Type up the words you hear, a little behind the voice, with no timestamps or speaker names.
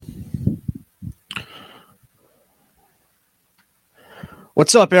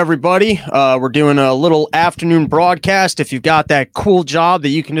What's up, everybody? We're doing a little afternoon broadcast. If you've got that cool job that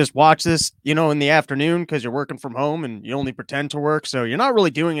you can just watch this, in the afternoon because you're working from home and you only pretend to work, so you're not really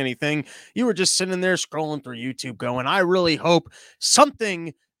doing anything. You were just sitting there scrolling through YouTube going, I really hope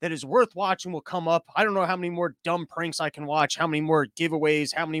something that is worth watching will come up. I don't know how many more dumb pranks I can watch, how many more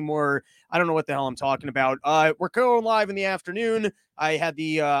giveaways, how many more, I don't know what the hell I'm talking about. We're going live in the afternoon. I had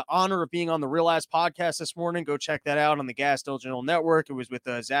the honor of being on the Real Ass podcast this morning. Go check that out on the Gas Digital Network. It was with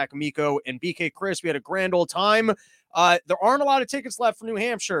Zach Amico and BK Chris. We had a grand old time. There aren't a lot of tickets left for New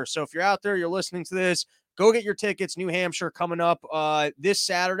Hampshire. So if you're out there, you're listening to this, go get your tickets. New Hampshire coming up this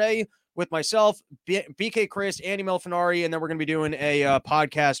Saturday with myself, BK Chris, Andy Melfinari, and then we're going to be doing a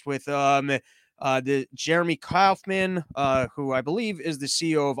podcast with the Jeremy Kaufman, who I believe is the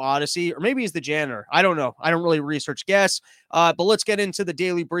CEO of Odyssey, or maybe he's the janitor. I don't know. I don't really research guests. But let's get into the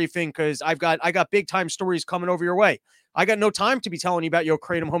daily briefing because I got big time stories coming over your way. I got no time to be telling you about Yo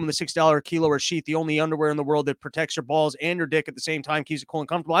Kratom Home in the $6 a kilo or sheath, the only underwear in the world that protects your balls and your dick at the same time, keeps it cool and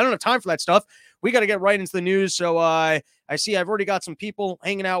comfortable. I don't have time for that stuff. We got to get right into the news. So I see I've already got some people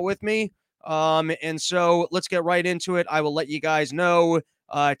hanging out with me. And so let's get right into it. I will let you guys know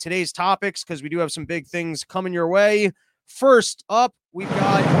today's topics because we do have some big things coming your way. First up, we've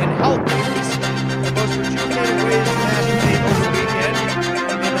got in health news, the most rejuvenated ways to masturbate over the weekend.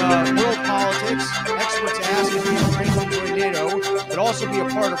 In world politics, experts ask if Ukraine will join NATO, but also be a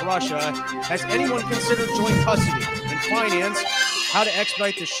part of Russia. Has anyone considered joint custody? In finance, how to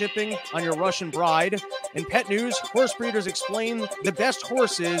expedite the shipping on your Russian bride. In pet news, horse breeders explain the best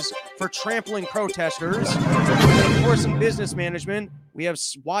horses for trampling protesters. And of course, in business management, we have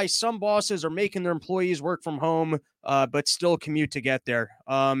why some bosses are making their employees work from home, but still commute to get there.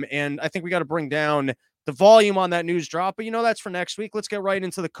 And I think we got to bring down the volume on that news drop, but that's for next week. Let's get right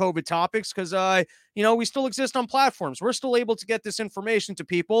into the COVID topics because, we still exist on platforms. We're still able to get this information to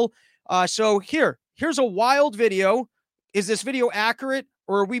people. So here's a wild video. Is this video accurate,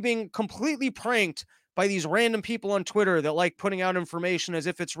 or are we being completely pranked by these random people on Twitter that like putting out information as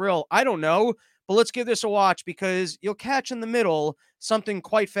if it's real? I don't know, but let's give this a watch because you'll catch in the middle something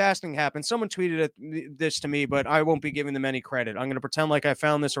quite fascinating happened. Someone tweeted this to me, but I won't be giving them any credit. I'm going to pretend like I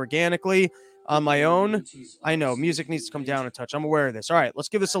found this organically on my own. I know music needs to come down a touch. I'm aware of this. All right, let's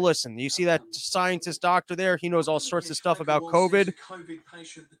give this a listen. You see that scientist doctor there? He knows all sorts of stuff about COVID. COVID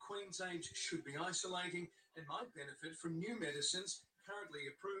patient, the Queen's age should be isolating and might benefit from new medicines currently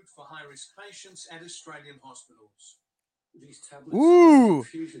approved for high-risk patients at Australian hospitals. Ooh,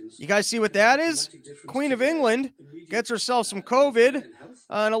 you guys see what that is? Queen of England gets herself some COVID,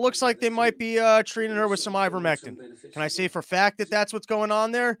 and it looks like they might be treating her with some ivermectin. Can I say for fact that that's what's going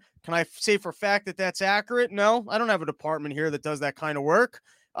on there? Can I say for fact that that's accurate? No, I don't have a department here that does that kind of work,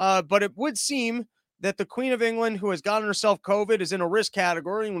 but it would seem that the Queen of England, who has gotten herself COVID, is in a risk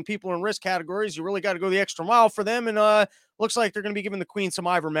category. And when people are in risk categories, you really got to go the extra mile for them. And looks like they're going to be giving the Queen some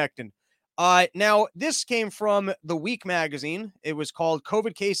ivermectin. Now, this came from The Week magazine. It was called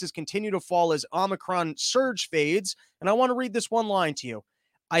COVID Cases Continue to Fall as Omicron Surge Fades. And I want to read this one line to you.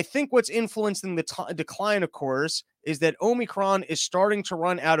 I think what's influencing the decline, of course, is that Omicron is starting to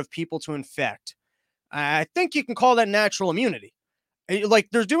run out of people to infect. I think you can call that natural immunity. Like,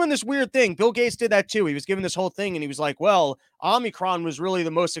 they're doing this weird thing. Bill Gates did that too. He was giving this whole thing and he was like, well, Omicron was really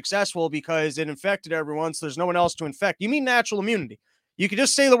the most successful because it infected everyone, so there's no one else to infect. You mean natural immunity. You could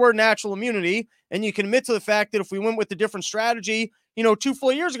just say the word natural immunity and you can admit to the fact that if we went with a different strategy, 2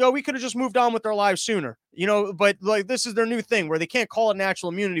 full years ago, we could have just moved on with our lives sooner, but like this is their new thing where they can't call it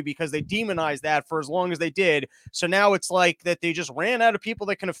natural immunity because they demonized that for as long as they did. So now it's like that they just ran out of people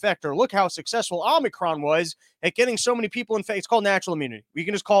that can affect her. Look how successful Omicron was at getting so many people infected. It's called natural immunity. We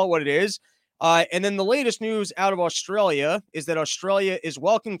can just call it what it is. And then the latest news out of Australia is that Australia is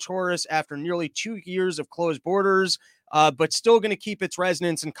welcoming tourists after nearly 2 years of closed borders, but still going to keep its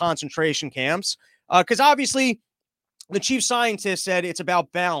residents in concentration camps. Because obviously, the chief scientist said it's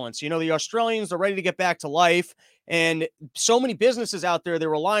about balance. The Australians are ready to get back to life, and so many businesses out there, they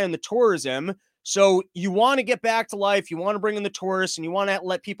rely on the tourism. So you want to get back to life. You want to bring in the tourists, and you want to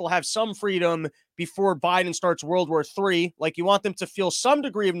let people have some freedom before Biden starts World War III. Like, you want them to feel some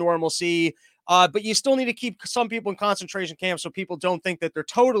degree of normalcy, but you still need to keep some people in concentration camps so people don't think that they're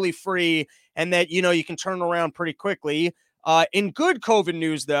totally free and that, you can turn around pretty quickly. In good COVID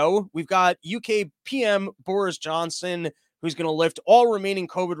news, though, we've got UK PM Boris Johnson, who's going to lift all remaining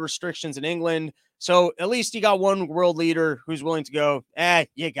COVID restrictions in England. So at least you got one world leader who's willing to go,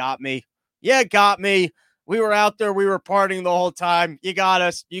 you got me. You got me. We were out there. We were partying the whole time. You got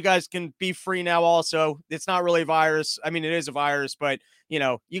us. You guys can be free now also. It's not really a virus. I mean, it is a virus, but,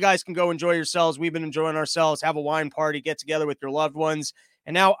 you guys can go enjoy yourselves. We've been enjoying ourselves. Have a wine party. Get together with your loved ones.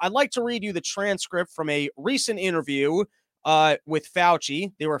 And now I'd like to read you the transcript from a recent interview with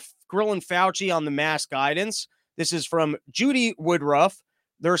Fauci. They were grilling Fauci on the mask guidance. This is from Judy Woodruff.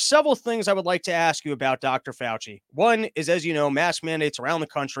 There are several things I would like to ask you about Dr. Fauci. One is, as you know, mask mandates around the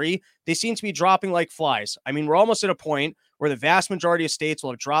country, they seem to be dropping like flies. I mean, we're almost at a point where the vast majority of states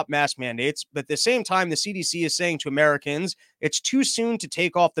will have dropped mask mandates, but at the same time, the CDC is saying to Americans, it's too soon to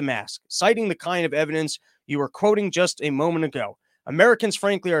take off the mask, citing the kind of evidence you were quoting just a moment ago. Americans,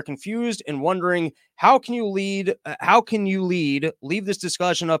 frankly, are confused and wondering, leave this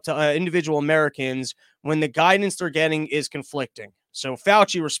discussion up to individual Americans when the guidance they're getting is conflicting. So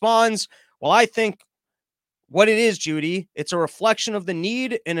Fauci responds, well, I think what it is, Judy, it's a reflection of the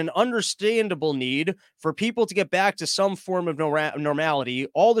need and an understandable need for people to get back to some form of normality,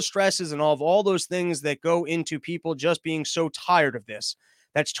 all the stresses and all those things that go into people just being so tired of this.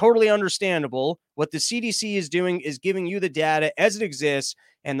 That's totally understandable. What the CDC is doing is giving you the data as it exists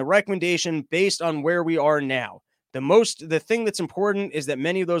and the recommendation based on where we are now. The thing that's important is that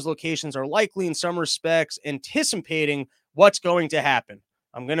many of those locations are likely in some respects anticipating what's going to happen.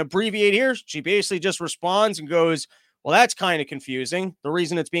 I'm going to abbreviate here. She basically just responds and goes, well, that's kind of confusing. The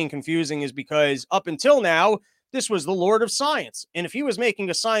reason it's being confusing is because up until now, this was the Lord of Science. And if he was making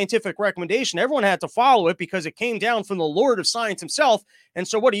a scientific recommendation, everyone had to follow it because it came down from the Lord of Science himself. And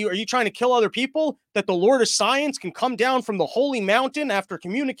so are you trying to kill other people? That the Lord of Science can come down from the holy mountain after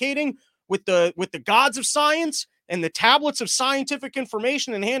communicating with the gods of science and the tablets of scientific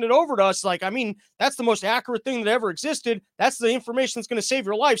information and hand it over to us? Like, I mean, that's the most accurate thing that ever existed. That's the information that's going to save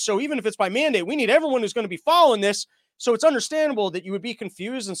your life. So even if it's by mandate, we need everyone who's going to be following this. So it's understandable that you would be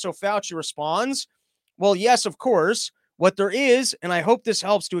confused. And so Fauci responds, well, yes, of course. What there is, and I hope this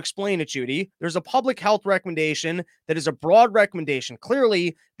helps to explain it, Judy, there's a public health recommendation that is a broad recommendation.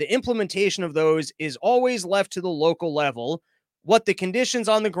 Clearly, the implementation of those is always left to the local level. What the conditions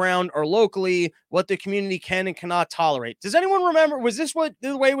on the ground are locally, what the community can and cannot tolerate. Does anyone remember, was this what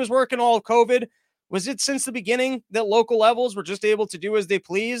the way it was working all of COVID? Was it since the beginning that local levels were just able to do as they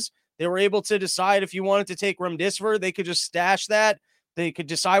please? They were able to decide if you wanted to take remdesivir, they could just stash that. They could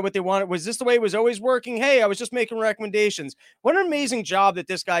decide what they wanted. Was this the way it was always working? Hey, I was just making recommendations. What an amazing job that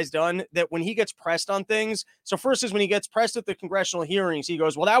this guy's done, that when he gets pressed on things. So first is when he gets pressed at the congressional hearings, he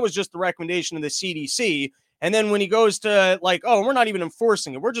goes, well, that was just the recommendation of the CDC. And then when he goes to like, oh, we're not even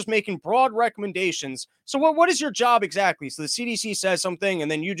enforcing it. We're just making broad recommendations. So what is your job exactly? So the CDC says something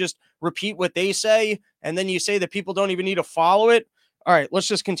and then you just repeat what they say. And then you say that people don't even need to follow it. All right, let's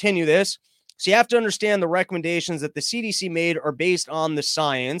just continue this. So you have to understand the recommendations that the CDC made are based on the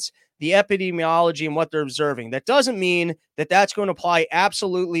science, the epidemiology, and what they're observing. That doesn't mean that that's going to apply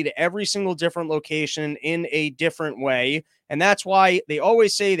absolutely to every single different location in a different way. And that's why they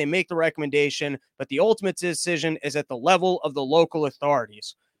always say they make the recommendation, but the ultimate decision is at the level of the local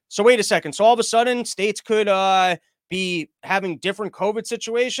authorities. So wait a second. So all of a sudden, states could be having different COVID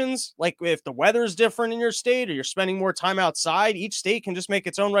situations. Like if the weather is different in your state or you're spending more time outside, each state can just make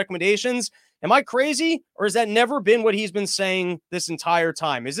its own recommendations. Am I crazy? Or has that never been what he's been saying this entire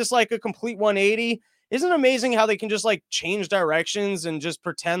time? Is this like a complete 180? Isn't it amazing how they can just like change directions and just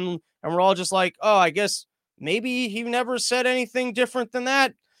pretend? And we're all just like, oh, I guess maybe he never said anything different than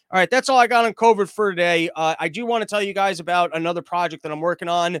that. All right, that's all I got on COVID for today. I do want to tell you guys about another project that I'm working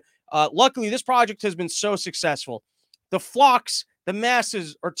on. Luckily, this project has been so successful. The flocks, the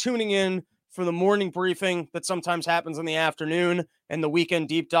masses are tuning in for the morning briefing that sometimes happens in the afternoon and the weekend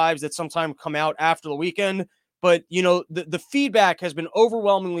deep dives that sometimes come out after the weekend. But, you know, the feedback has been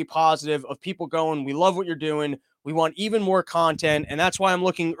overwhelmingly positive of people going, we love what you're doing. We want even more content. And that's why I'm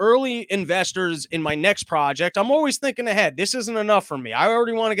looking early investors in my next project. I'm always thinking ahead. This isn't enough for me. I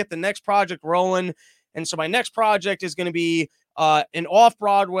already want to get the next project rolling. And so my next project is going to be an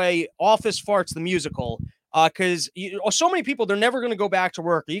off-Broadway Office Farts, the musical. Because so many people, they're never going to go back to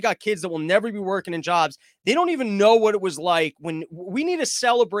work. You got kids that will never be working in jobs. They don't even know what it was like when we need to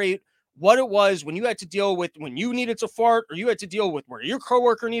celebrate what it was when you had to deal with when you needed to fart or you had to deal with where your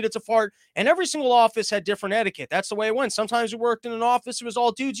coworker needed to fart. And every single office had different etiquette. That's the way it went. Sometimes you worked in an office, it was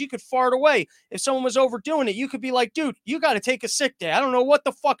all dudes. You could fart away. If someone was overdoing it, you could be like, dude, you got to take a sick day. I don't know what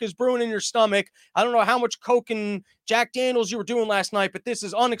the fuck is brewing in your stomach. I don't know how much Coke and Jack Daniels you were doing last night, but this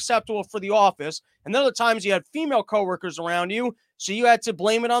is unacceptable for the office. And then other times you had female coworkers around you. So you had to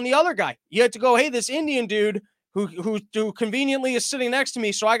blame it on the other guy. You had to go, hey, this Indian dude who conveniently is sitting next to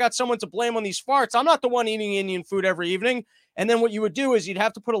me, so I got someone to blame on these farts. I'm not the one eating Indian food every evening. And then what you would do is you'd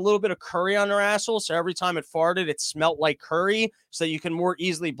have to put a little bit of curry on their asshole, so every time it farted, it smelled like curry, so that you can more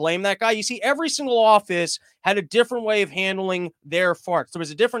easily blame that guy. You see, every single office had a different way of handling their farts. There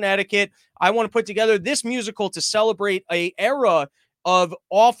was a different etiquette. I want to put together this musical to celebrate a era of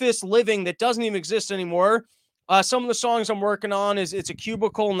office living that doesn't even exist anymore. Some of the songs I'm working on is It's a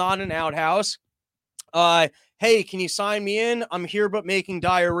Cubicle, Not an Outhouse. Hey, can you sign me in? I'm here but making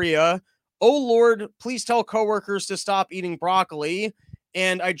diarrhea. Oh Lord, please tell coworkers to stop eating broccoli.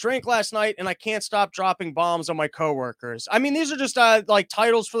 And I drank last night and I can't stop dropping bombs on my coworkers. I mean, these are just like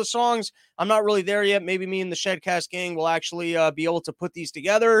titles for the songs. I'm not really there yet. Maybe me and the Shedcast gang will actually be able to put these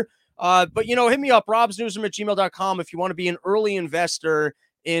together. But hit me up, robsnewsroom@gmail.com if you want to be an early investor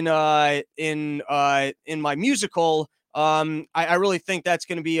in my musical. I really think that's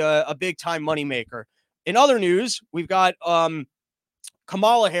going to be a big time moneymaker. In other news, we've got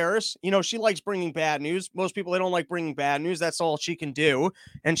Kamala Harris. She likes bringing bad news. Most people, they don't like bringing bad news. That's all she can do.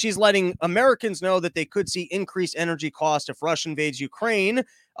 And she's letting Americans know that they could see increased energy costs if Russia invades Ukraine.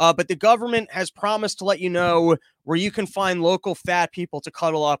 But the government has promised to let you know where you can find local fat people to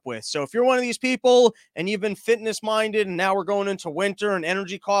cuddle up with. So if you're one of these people and you've been fitness minded and now we're going into winter and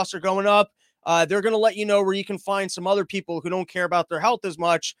energy costs are going up, they're going to let you know where you can find some other people who don't care about their health as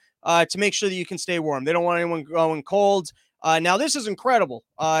much to make sure that you can stay warm. They don't want anyone going cold. Now, this is incredible.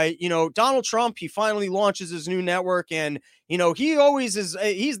 Donald Trump, he finally launches his new network and, he always is,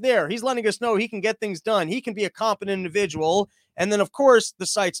 he's there. He's letting us know he can get things done. He can be a competent individual. And then, of course, the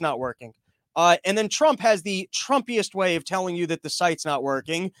site's not working. And then Trump has the Trumpiest way of telling you that the site's not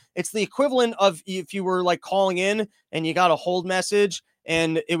working. It's the equivalent of if you were like calling in and you got a hold message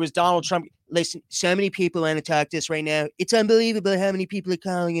and it was Donald Trump. Listen, so many people want to talk to us right now. It's unbelievable how many people are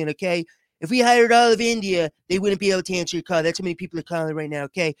calling in, okay? If we hired all of India, they wouldn't be able to answer your call. That's how many people are calling right now,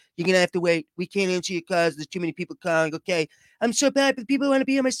 okay? You're going to have to wait. We can't answer your calls. There's too many people calling, okay? I'm so bad, but people want to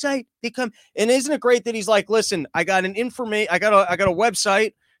be on my site. They come. And isn't it great that he's like, listen, I got a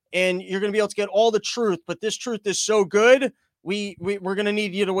website, and you're going to be able to get all the truth, but this truth is so good, we're going to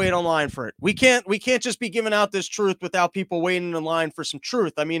need you to wait online for it. We can't just be giving out this truth without people waiting in line for some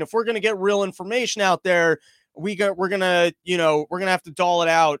truth. I mean, if we're going to get real information out there, we're gonna have to doll it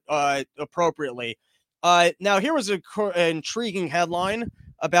out appropriately. Now here was an intriguing headline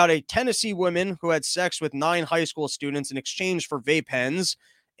about a Tennessee woman who had sex with 9 high school students in exchange for vape pens.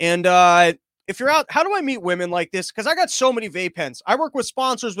 And if you're out, how do I meet women like this? Because I got so many vape pens. I work with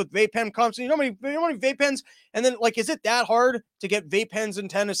sponsors with vape pen companies. You know how many vape pens? And then, like, is it that hard to get vape pens in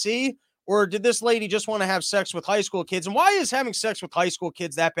Tennessee? Or did this lady just want to have sex with high school kids? And why is having sex with high school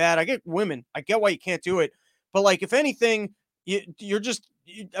kids that bad? I get women. I get why you can't do it. But, like, if anything,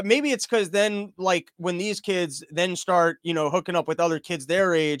 maybe it's because then, like, when these kids then start, hooking up with other kids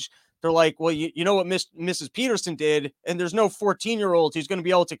their age, they're like, well, you know what Mrs. Peterson did, and there's no 14-year-old who's going to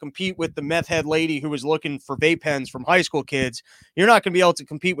be able to compete with the meth head lady who was looking for vape pens from high school kids. You're not going to be able to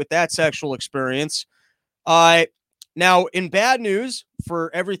compete with that sexual experience. Now, in bad news for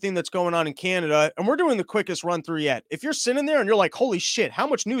everything that's going on in Canada, and we're doing the quickest run through yet. If you're sitting there and you're like, holy shit, how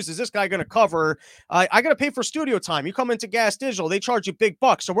much news is this guy going to cover? I got to pay for studio time. You come into Gas Digital, they charge you big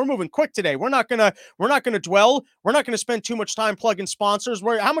bucks. So we're moving quick today. We're not going to dwell. We're not going to spend too much time plugging sponsors.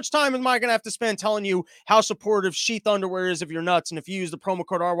 How much time am I going to have to spend telling you how supportive Sheath Underwear is of your nuts? And if you use the promo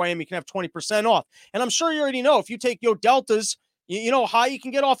code RYM, you can have 20% off. And I'm sure you already know if you take Yo Deltas, you know how you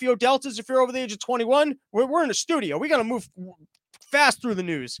can get off Yo Deltas if you're over the age of 21? We're in a studio. We got to move fast through the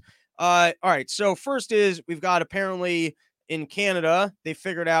news. All right. So first is we've got apparently in Canada, they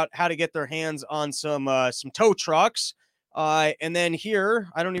figured out how to get their hands on some tow trucks. And then here,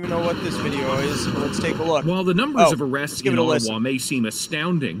 I don't even know what this video is. Let's take a look. While the numbers of arrests in Ottawa may seem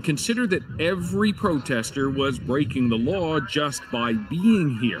astounding, consider that every protester was breaking the law just by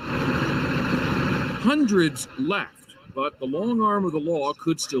being here. Hundreds left, but the long arm of the law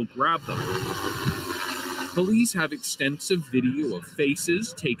could still grab them. Police have extensive video of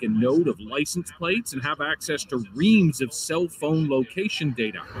faces, taken note of license plates, and have access to reams of cell phone location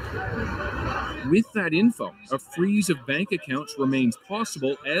data. With that info, a freeze of bank accounts remains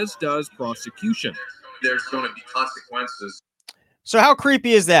possible, as does prosecution. There's going to be consequences. So how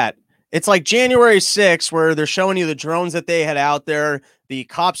creepy is that? It's like January 6th, where they're showing you the drones that they had out there, the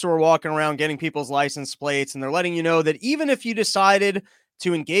cops who were walking around getting people's license plates, and they're letting you know that even if you decided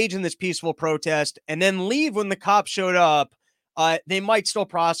to engage in this peaceful protest and then leave when the cops showed up, they might still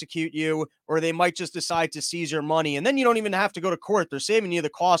prosecute you, or they might just decide to seize your money. And then you don't even have to go to court. They're saving you the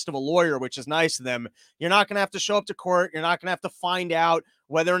cost of a lawyer, which is nice of them. You're not going to have to show up to court. You're not going to have to find out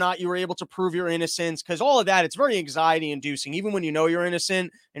whether or not you were able to prove your innocence, because all of that, it's very anxiety inducing, even when you know you're innocent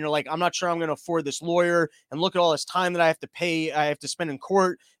and you're like, I'm not sure I'm going to afford this lawyer, and look at all this time that I have to pay, I have to spend in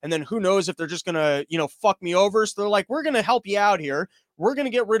court. And then who knows if they're just going to, fuck me over. So they're like, we're going to help you out here. we're going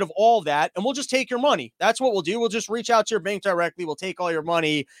to get rid of all that and we'll just take your money. That's what we'll do. We'll just reach out to your bank directly. We'll take all your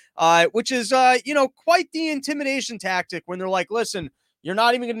money, which is, quite the intimidation tactic when they're like, listen, you're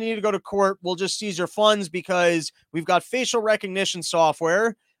not even going to need to go to court. We'll just seize your funds because we've got facial recognition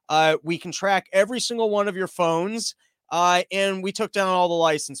software. We can track every single one of your phones. And we took down all the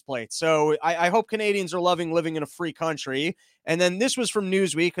license plates. So I hope Canadians are loving living in a free country. And then this was from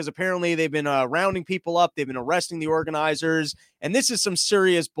Newsweek because apparently they've been rounding people up. They've been arresting the organizers. And this is some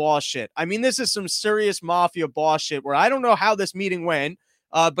serious boss shit. I mean, this is some serious mafia boss shit where I don't know how this meeting went.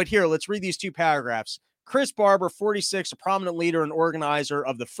 But here, let's read these two paragraphs. Chris Barber, 46, a prominent leader and organizer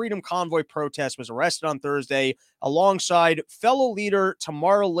of the Freedom Convoy protest, was arrested on Thursday alongside fellow leader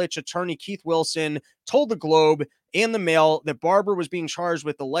Tamara Litch. Attorney Keith Wilson told the Globe and the Mail that Barber was being charged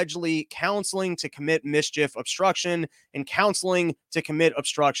with allegedly counseling to commit mischief, obstruction, and counseling to commit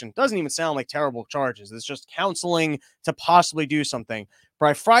obstruction. Doesn't even sound like terrible charges. It's just counseling to possibly do something.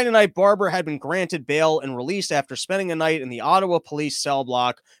 By Friday night, Barber had been granted bail and released after spending a night in the Ottawa police cell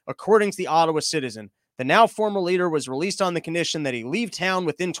block, according to the Ottawa Citizen. The now former leader was released on the condition that he leave town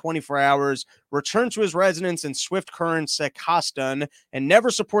within 24 hours, return to his residence in Swift Current, Sekaston, and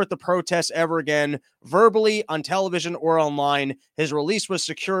never support the protests ever again, verbally, on television, or online. His release was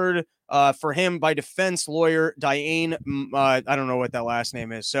secured for him by defense lawyer Diane. I don't know what that last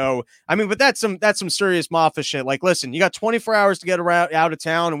name is. So, I mean, but that's some serious mafia shit. Like, listen, you got 24 hours to get out of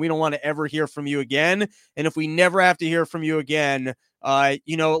town, and we don't want to ever hear from you again. And if we never have to hear from you again, at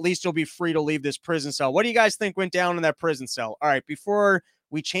least you'll be free to leave this prison cell. What do you guys think went down in that prison cell? All right, before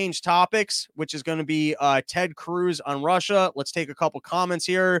we change topics, which is going to be Ted Cruz on Russia, let's take a couple comments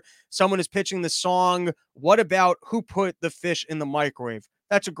here. Someone is pitching the song, What About Who Put the Fish in the Microwave?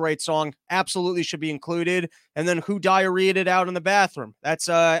 That's a great song. Absolutely should be included. And then Who Diarrheaed It Out in the Bathroom? That's,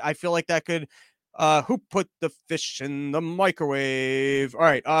 I feel like that could... Who put the fish in the microwave? All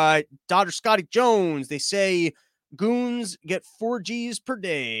right, Dr. Scotty Jones, they say... goons get 4 G's per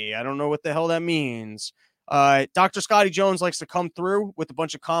day. I don't know what the hell that means. Dr. Scotty Jones likes to come through with a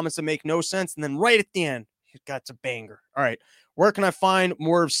bunch of comments that make no sense, and then right at the end, he's got a banger. All right, where can I find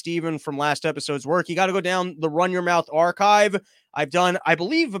more of Steven from last episode's work? You got to go down the Run Your Mouth archive. I've done, I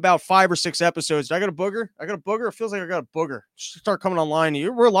believe, about 5 or 6 episodes. Did I got a booger? It feels like I got a booger. Just start coming online.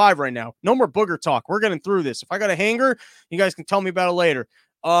 We're live right now. No more booger talk. We're getting through this. If I got a hanger, you guys can tell me about it later.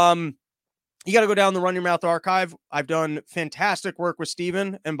 You got to go down the Run Your Mouth archive. I've done fantastic work with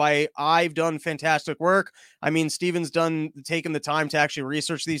Steven. And by I've done fantastic work, I mean Steven's taken the time to actually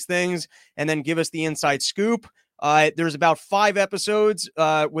research these things and then give us the inside scoop. There's about 5 episodes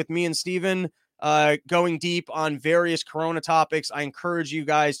with me and Steven going deep on various Corona topics. I encourage you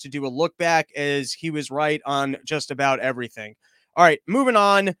guys to do a look back, as he was right on just about everything. All right, moving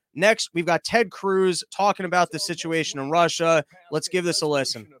on. Next, we've got Ted Cruz talking about the situation in Russia. Let's give this a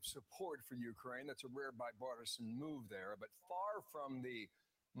listen. Of support for Ukraine. That's a rare bipartisan move there, but far from the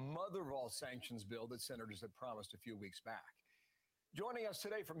mother of all sanctions bill that senators had promised a few weeks back. Joining us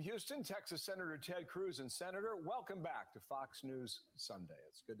today from Houston, Texas Senator Ted Cruz. And Senator, welcome back to Fox News Sunday.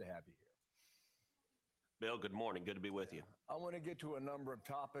 It's good to have you here. Bill, good morning. Good to be with you. I want to get to a number of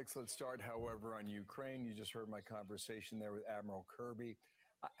topics. Let's start, however, on Ukraine. You just heard my conversation there with Admiral Kirby.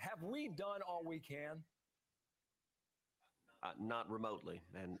 Have we done all we can? Not remotely.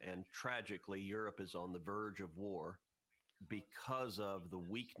 And tragically, Europe is on the verge of war because of the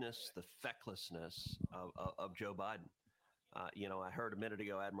weakness, the fecklessness of Joe Biden. I heard a minute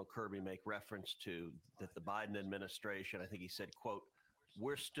ago Admiral Kirby make reference to that the Biden administration, I think he said, quote,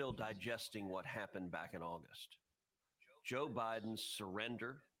 "We're still digesting what happened back in August." Joe Biden's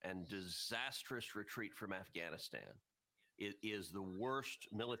surrender and disastrous retreat from Afghanistan is the worst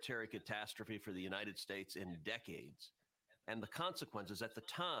military catastrophe for the United States in decades. And the consequences, at the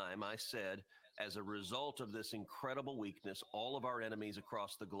time, I said, as a result of this incredible weakness, all of our enemies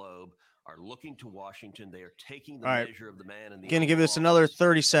across the globe are looking to Washington. They are taking the measure of the man in the Going to give this another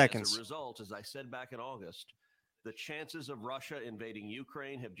 30 seconds. As a result, as I said back in August, the chances of Russia invading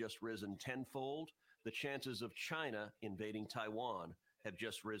Ukraine have just risen tenfold. The chances of China invading Taiwan have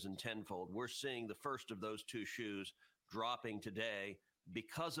just risen tenfold. We're seeing the first of those two shoes dropping today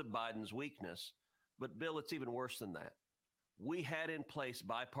because of Biden's weakness. But, Bill, it's even worse than that. We had in place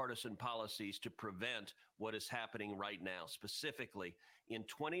bipartisan policies to prevent what is happening right now. Specifically, in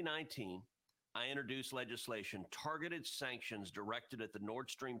 2019, I introduced legislation, targeted sanctions directed at the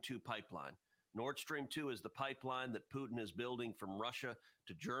Nord Stream 2 pipeline. Nord Stream 2 is the pipeline that Putin is building from Russia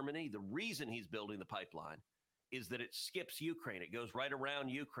to Germany. The reason he's building the pipeline is that it skips Ukraine. It goes right around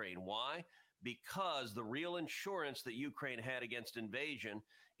Ukraine. Why? Because the real insurance that Ukraine had against invasion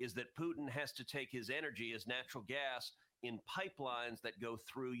is that Putin has to take his energy, his natural gas, in pipelines that go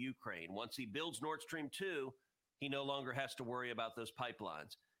through Ukraine. Once he builds Nord Stream 2, he no longer has to worry about those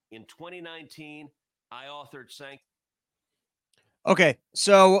pipelines. In 2019, I authored sanctions. Okay,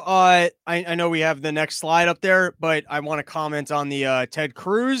 so I know we have the next slide up there, but I want to comment on the Ted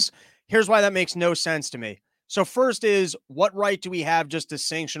Cruz. Here's why that makes no sense to me. So first is, what right do we have just to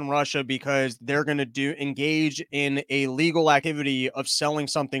sanction Russia because they're going to engage in a legal activity of selling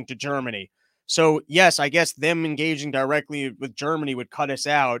something to Germany? So yes, I guess them engaging directly with Germany would cut us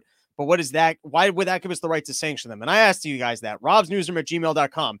out. But what is that? Why would that give us the right to sanction them? And I asked you guys that.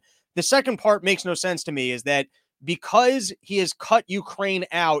 robsnewsroom@gmail.com. The second part makes no sense to me, is that because he has cut Ukraine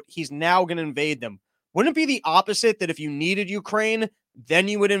out, he's now going to invade them. Wouldn't it be the opposite, that if you needed Ukraine, then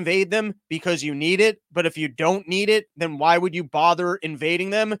you would invade them because you need it? But if you don't need it, then why would you bother invading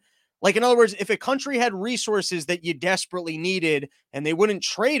them? Like, in other words, if a country had resources that you desperately needed and they wouldn't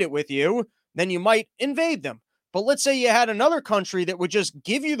trade it with you, then you might invade them. But let's say you had another country that would just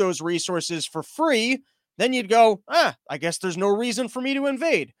give you those resources for free, then you'd go, I guess there's no reason for me to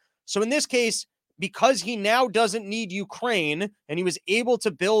invade. So in this case, because he now doesn't need Ukraine and he was able to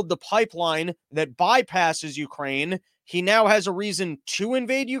build the pipeline that bypasses Ukraine, he now has a reason to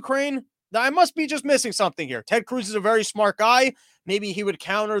invade Ukraine. I must be just missing something here. Ted Cruz is a very smart guy. Maybe he would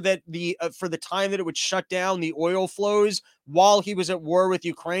counter that for the time that it would shut down the oil flows while he was at war with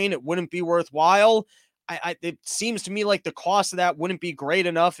Ukraine, it wouldn't be worthwhile. It seems to me like the cost of that wouldn't be great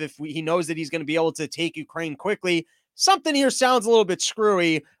enough if he knows that he's going to be able to take Ukraine quickly. Something here sounds a little bit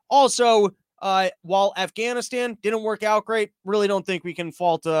screwy. Also, while Afghanistan didn't work out great, really don't think we can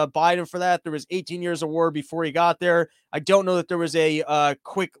fault Biden for that. There was 18 years of war before he got there. I don't know that there was a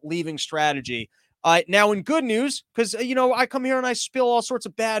quick leaving strategy. Now, in good news, because, I come here and I spill all sorts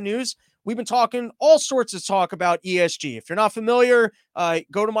of bad news. We've been talking all sorts of talk about ESG. If you're not familiar,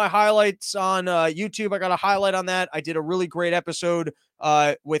 go to my highlights on YouTube. I got a highlight on that. I did a really great episode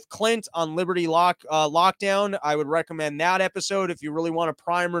with Clint on Liberty Lockdown. I would recommend that episode if you really want a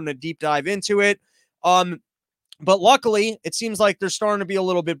primer and a deep dive into it. But luckily, it seems like there's starting to be a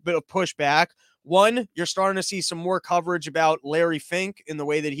little bit of pushback. One, you're starting to see some more coverage about Larry Fink in the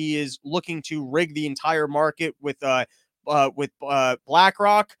way that he is looking to rig the entire market with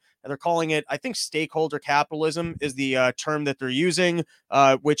BlackRock. They're calling it, I think, stakeholder capitalism is the term that they're using,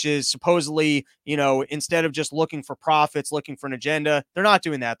 which is supposedly, instead of just looking for profits, looking for an agenda, they're not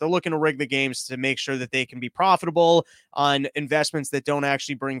doing that. They're looking to rig the games to make sure that they can be profitable on investments that don't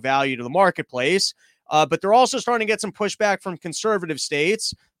actually bring value to the marketplace. But they're also starting to get some pushback from conservative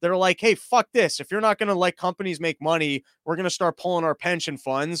states that are like, hey, fuck this. If you're not going to let companies make money, we're going to start pulling our pension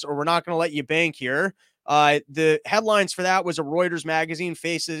funds, or we're not going to let you bank here. The headlines for that was a Reuters magazine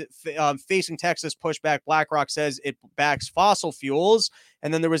facing Texas pushback. BlackRock says it backs fossil fuels.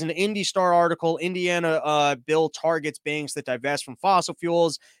 And then there was an IndyStar article. Indiana bill targets banks that divest from fossil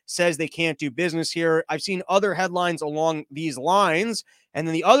fuels, says they can't do business here. I've seen other headlines along these lines. And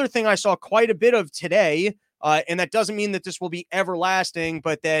then the other thing I saw quite a bit of today, and that doesn't mean that this will be everlasting,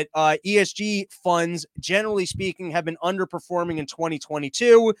 but that ESG funds, generally speaking, have been underperforming in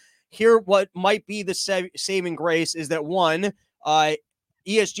 2022. Here, what might be the saving grace is that, one,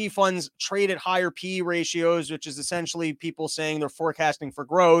 ESG funds trade at higher PE ratios, which is essentially people saying they're forecasting for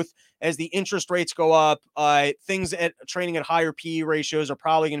growth. As the interest rates go up, things trading at higher PE ratios are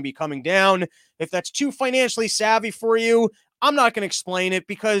probably going to be coming down. If that's too financially savvy for you, I'm not going to explain it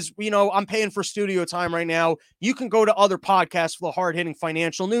because, I'm paying for studio time right now. You can go to other podcasts for the hard-hitting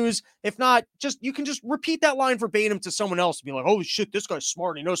financial news. If not, you can just repeat that line verbatim to someone else and be like, holy shit, this guy's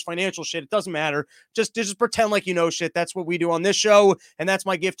smart. He knows financial shit. It doesn't matter. Just pretend like you know shit. That's what we do on this show. And that's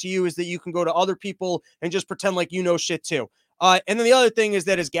my gift to you, is that you can go to other people and just pretend like you know shit too. And then the other thing is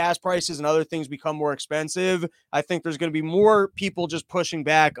that as gas prices and other things become more expensive, I think there's going to be more people just pushing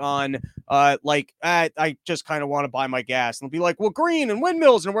back on, I just kind of want to buy my gas. And they'll be like, well, green and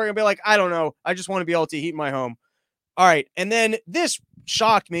windmills. And we're going to be like, I don't know. I just want to be able to heat my home. All right. And then this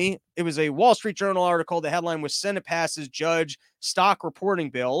shocked me. It was a Wall Street Journal article. The headline was Senate passes Judge Stock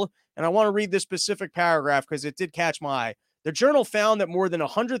Reporting Bill. And I want to read this specific paragraph because it did catch my eye. The Journal found that more than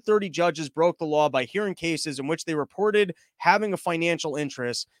 130 judges broke the law by hearing cases in which they reported having a financial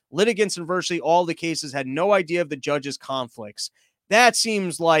interest. Litigants in virtually all the cases had no idea of the judge's conflicts. That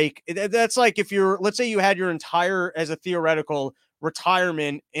seems like, that's like if let's say you had your entire, as a theoretical,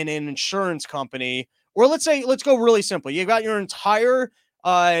 retirement in an insurance company, or let's go really simple. You got your entire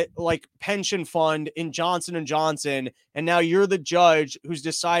like pension fund in Johnson & Johnson, and now you're the judge who's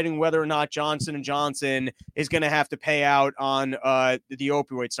deciding whether or not Johnson & Johnson is going to have to pay out on the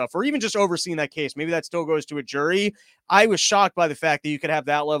opioid stuff, or even just overseeing that case. Maybe that still goes to a jury. I was shocked by the fact that you could have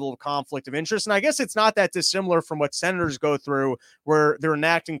that level of conflict of interest. And I guess it's not that dissimilar from what senators go through, where they're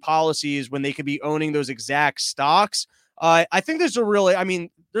enacting policies when they could be owning those exact stocks. I think there's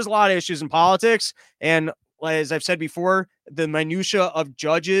there's a lot of issues in politics, and as I've said before, the minutia of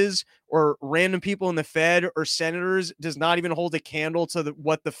judges or random people in the Fed or senators does not even hold a candle to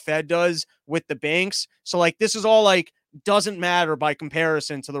what the Fed does with the banks. So like, this is all like, doesn't matter by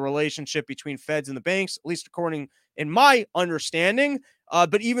comparison to the relationship between Feds and the banks, at least according in my understanding.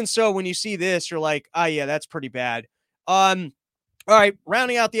 But even so, when you see this, you're like, yeah, that's pretty bad. All right,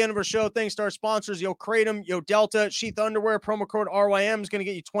 rounding out the end of our show, thanks to our sponsors, Yo Kratom, Yo Delta, Sheath Underwear, promo code RYM is going to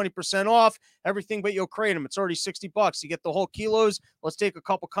get you 20% off everything but Yo Kratom. It's already $60. You get the whole kilos. Let's take a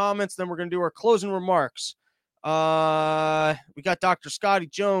couple comments, then we're going to do our closing remarks. We got Dr. Scotty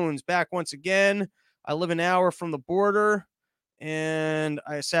Jones back once again. I live an hour from the border, and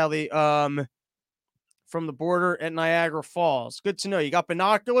I sadly, from the border at Niagara Falls. Good to know. You got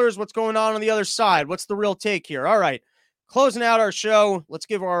binoculars? What's going on the other side? What's the real take here? All right. Closing out our show, let's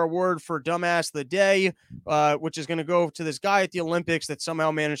give our award for Dumbass of the Day, which is going to go to this guy at the Olympics that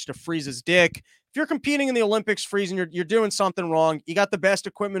somehow managed to freeze his dick. If you're competing in the Olympics freezing, you're doing something wrong. You got the best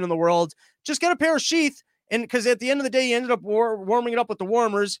equipment in the world. Just get a pair of sheath. And because at the end of the day, you ended up warming it up with the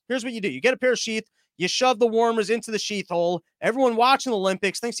warmers. Here's what you do. You get a pair of sheath. You shove the warmers into the sheath hole. Everyone watching the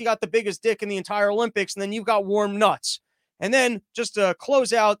Olympics thinks you got the biggest dick in the entire Olympics, and then you've got warm nuts. And then just to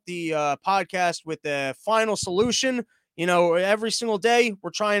close out the podcast with the final solution. You know, every single day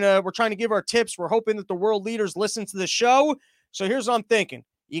we're trying to give our tips. We're hoping that the world leaders listen to the show. So here's what I'm thinking.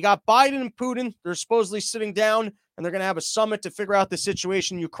 You got Biden and Putin. They're supposedly sitting down and they're going to have a summit to figure out the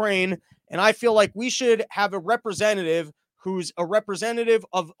situation in Ukraine. And I feel like we should have a representative who's a representative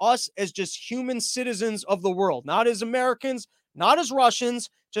of us as just human citizens of the world, not as Americans, not as Russians,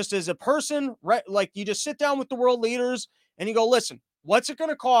 just as a person. Like, you just sit down with the world leaders and you go, listen, what's it going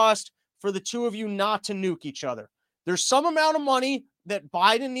to cost for the two of you not to nuke each other? There's some amount of money that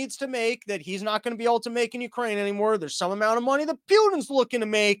Biden needs to make that he's not going to be able to make in Ukraine anymore. There's some amount of money that Putin's looking to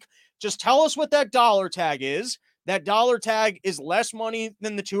make. Just tell us what that dollar tag is. That dollar tag is less money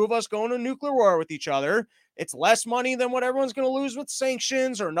than the two of us going to nuclear war with each other. It's less money than what everyone's going to lose with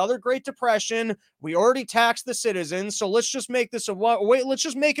sanctions or another Great Depression. We already taxed the citizens. So let's just make this let's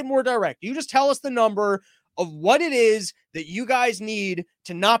just make it more direct. You just tell us the number of what it is that you guys need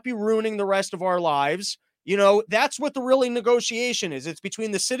to not be ruining the rest of our lives. You know, that's what the really negotiation is. It's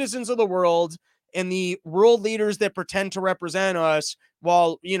between the citizens of the world and the world leaders that pretend to represent us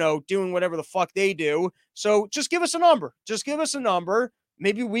while, you know, doing whatever the fuck they do. So just give us a number. Just give us a number.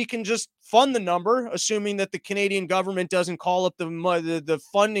 Maybe we can just fund the number, assuming that the Canadian government doesn't call up the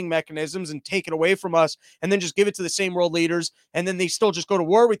funding mechanisms and take it away from us, and then just give it to the same world leaders, and then they still just go to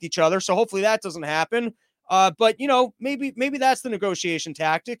war with each other. So hopefully that doesn't happen. But, you know, maybe that's the negotiation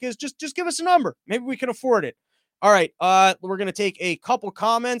tactic, is just give us a number. Maybe we can afford it. All right. We're going to take a couple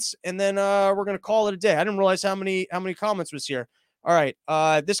comments and then we're going to call it a day. I didn't realize how many comments was here. All right.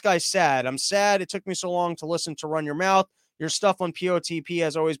 This guy's sad. I'm sad. It took me so long to listen to Run Your Mouth. Your stuff on POTP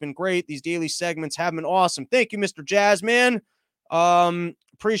has always been great. These daily segments have been awesome. Thank you, Mr. Jazzman.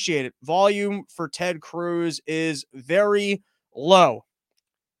 Appreciate it. Volume for Ted Cruz is very low.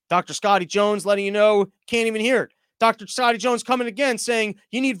 Dr. Scotty Jones letting you know, can't even hear it. Dr. Scotty Jones coming again saying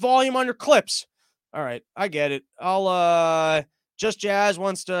you need volume on your clips. All right, I get it. I'll Just Jazz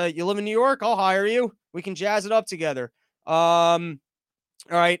wants to, you live in New York? I'll hire you. We can jazz it up together. All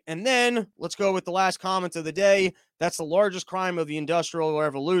right, and then let's go with the last comment of the day. That's the largest crime of the Industrial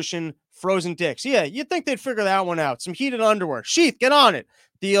Revolution, frozen dicks. Yeah, you'd think they'd figure that one out. Some heated underwear. Sheath, get on it.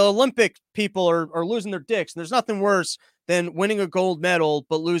 The Olympic people are losing their dicks. There's nothing worse than winning a gold medal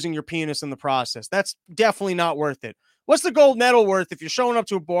but losing your penis in the process. That's definitely not worth it. What's the gold medal worth if you're showing up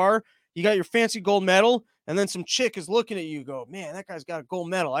to a bar, you got your fancy gold medal, and then some chick is looking at you, go, man, that guy's got a gold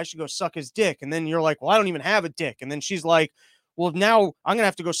medal. I should go suck his dick. And then you're like, well, I don't even have a dick. And then she's like, well, now I'm going to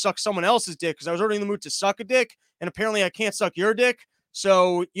have to go suck someone else's dick because I was already in the mood to suck a dick, and apparently I can't suck your dick.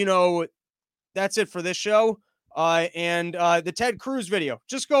 So, you know, that's it for this show. And the Ted Cruz video,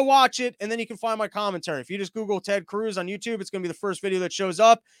 just go watch it, and then you can find my commentary. If you just Google Ted Cruz on YouTube, it's going to be the first video that shows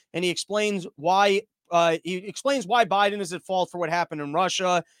up, and he explains why Biden is at fault for what happened in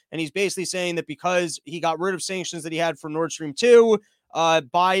Russia, and he's basically saying that because he got rid of sanctions that he had for Nord Stream 2,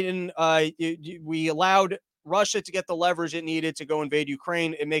 we allowed Russia to get the leverage it needed to go invade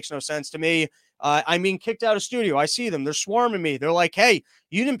Ukraine. It makes no sense to me. I'm being kicked out of studio. I see them. They're swarming me. They're like, hey,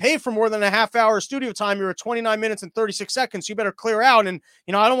 you didn't pay for more than a half hour studio time. You're at 29 minutes and 36 seconds. You better clear out. And,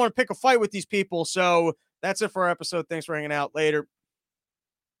 I don't want to pick a fight with these people. So that's it for our episode. Thanks for hanging out. Later.